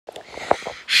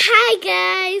Hi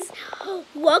guys,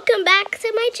 welcome back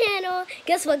to my channel.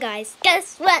 Guess what guys,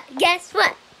 guess what,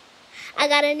 I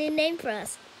got a new name for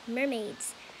us,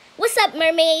 mermaids. What's up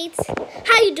mermaids?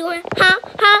 How you doing?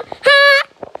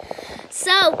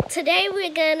 So today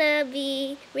we're gonna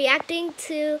be reacting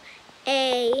to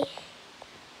a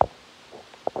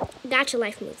Gacha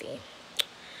Life movie.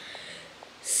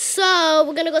 So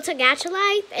we're gonna go to Gacha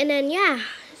Life and then yeah.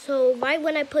 So right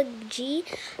when I put G,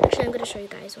 actually I'm gonna show you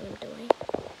guys what I'm doing.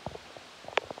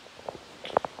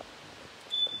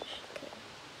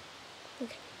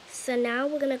 Okay. So now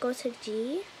we're gonna go to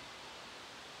G.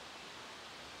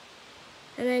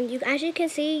 And then as you can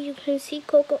see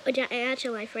Coco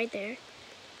Gacha Life right there.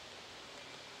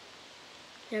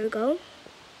 There we go.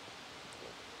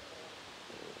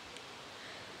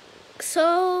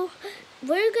 So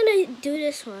we're gonna do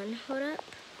this one. Hold up.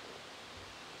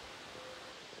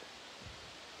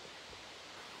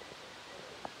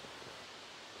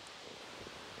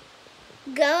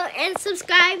 Go and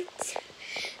subscribe.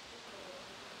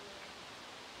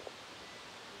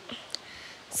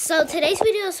 So today's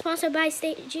video is sponsored by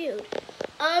St. Jude.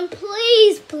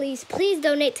 Please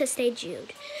donate to St.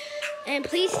 Jude. And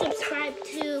please subscribe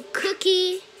to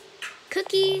Cookie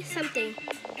something.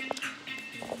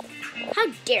 How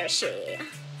dare she?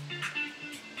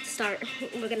 Start.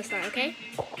 We're gonna start, okay?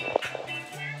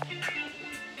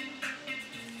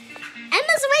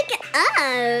 Emma's waking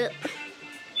up.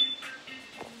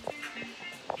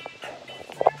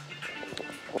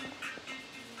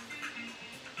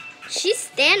 She's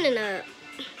standing up.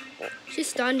 She's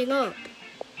standing up.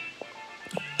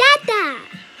 Dada!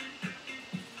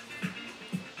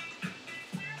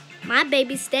 My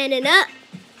baby's standing up.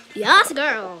 Yes,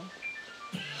 girl.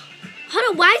 Hold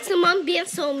on, why is the mom being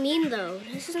so mean though?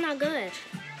 This is not good.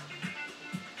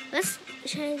 Let's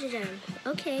change it then.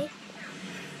 Okay.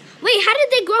 Wait, how did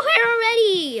they grow hair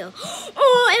already?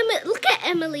 Oh, look at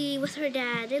Emily with her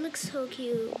dad. They look so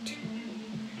cute.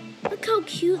 Look how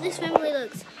cute this family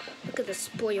looks. Look at the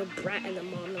spoiled brat and the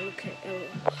mom. Look at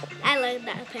I like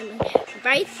that family.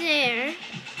 Right there.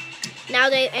 Now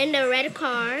they're in the red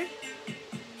car.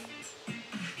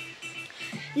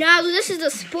 Now this is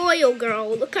the spoiled girl.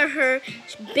 Look at her.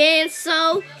 She's been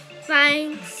so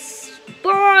fine.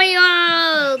 Spoiled.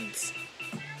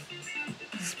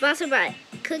 Sponsored by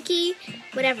Cookie,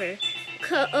 whatever.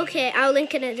 Okay, I'll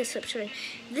link it in the description.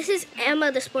 This is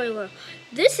Emma, the spoiled girl.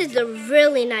 This is the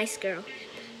really nice girl.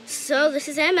 So this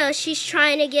is Emma. She's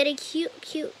trying to get a cute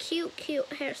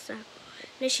hairstyle.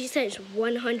 And she says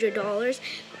 $100.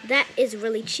 That is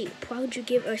really cheap. Why would you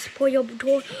give a spoiled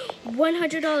girl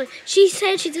 $100? She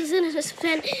said she doesn't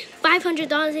spend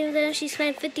 $500 even though she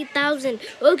spent $50,000.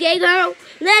 Okay, girl,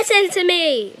 listen to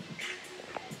me.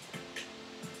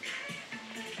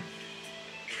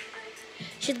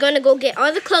 She's gonna go get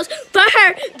all the clothes for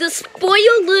her, the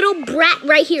spoiled little brat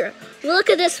right here. Look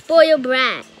at this spoiled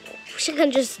brat. She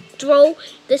can just throw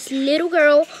this little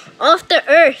girl off the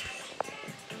earth.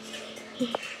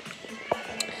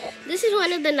 This is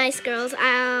one of the nice girls.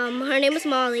 Her name is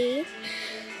Molly.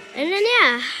 And then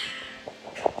yeah,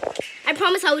 I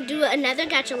promise I would do another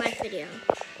Gacha Life video.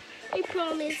 I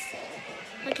promise.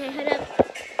 Okay, hold up.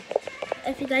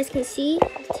 If you guys can see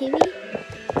the TV.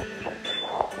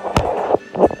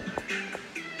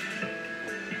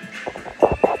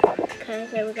 Okay,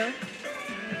 there we go.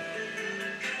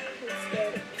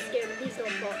 Scared. Please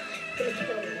don't fall. It's gonna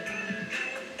kill me.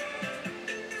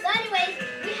 So anyways,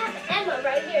 we have Emma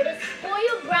right here, the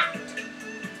spoiled brat.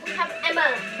 We have Emma.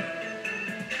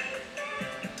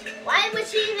 Why would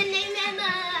she even name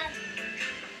Emma?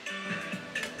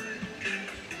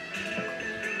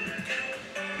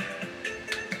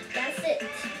 That's it.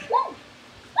 Woo!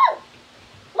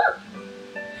 Woo!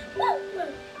 Woo! Woo!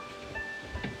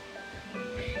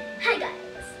 Hi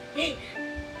guys.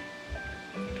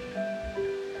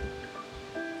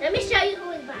 Let me show you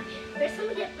who is back. First, let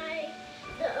me get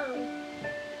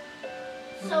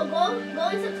So go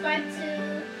and subscribe to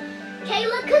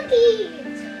Kayla Cookie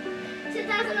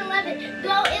 2011. Go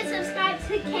and subscribe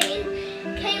to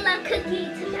Kayla Cookie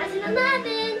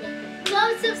 2011. Go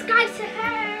and subscribe to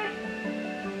her.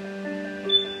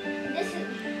 This is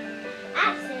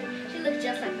Addison. She looks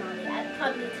just like mommy. I'm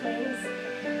probably twins.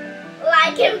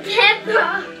 Like in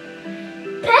Peppa.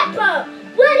 Peppa!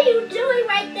 What are you doing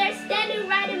right there, standing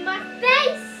right in my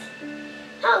face?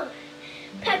 Oh,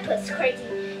 Peppa's crazy.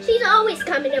 She's always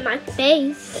coming in my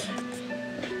face.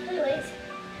 Anyways,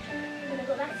 I'm gonna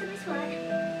go back to my squad.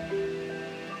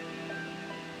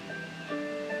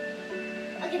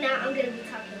 Okay, now I'm gonna be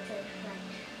talking to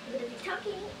I'm gonna be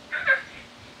talking.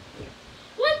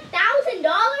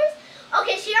 $1,000?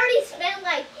 Okay, she already spent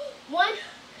like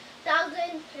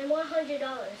 $500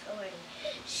 already.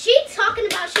 She talking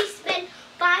about she spent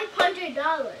 $500.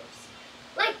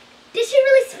 Like, did she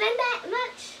really spend that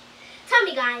much? Tell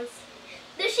me, guys.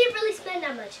 Did she really spend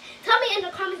that much? Tell me in the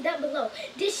comments down below.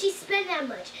 Did she spend that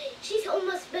much? She's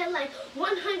almost spent like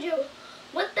 $1,100.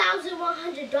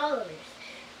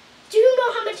 Do you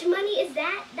know how much money is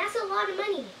that? That's a lot of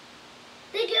money.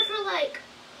 They give her like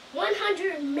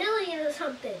 100 million or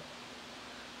something.